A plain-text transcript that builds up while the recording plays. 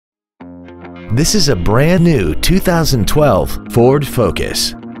This is a brand new 2012 Ford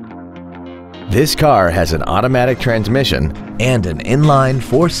Focus. This car has an automatic transmission and an inline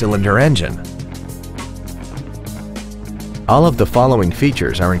 4-cylinder engine. All of the following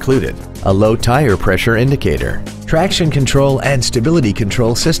features are included: a low tire pressure indicator, traction control and stability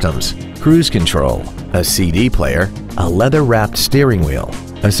control systems, cruise control, a CD player, a leather-wrapped steering wheel,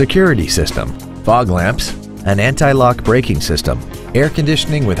 a security system, fog lamps, an anti-lock braking system, air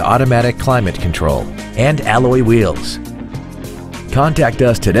conditioning with automatic climate control, and alloy wheels. Contact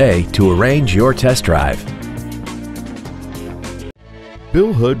us today to arrange your test drive.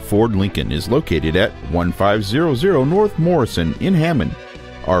 Bill Hood Ford Lincoln is located at 1500 North Morrison in Hammond.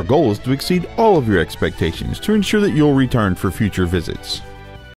 Our goal is to exceed all of your expectations to ensure that you'll return for future visits.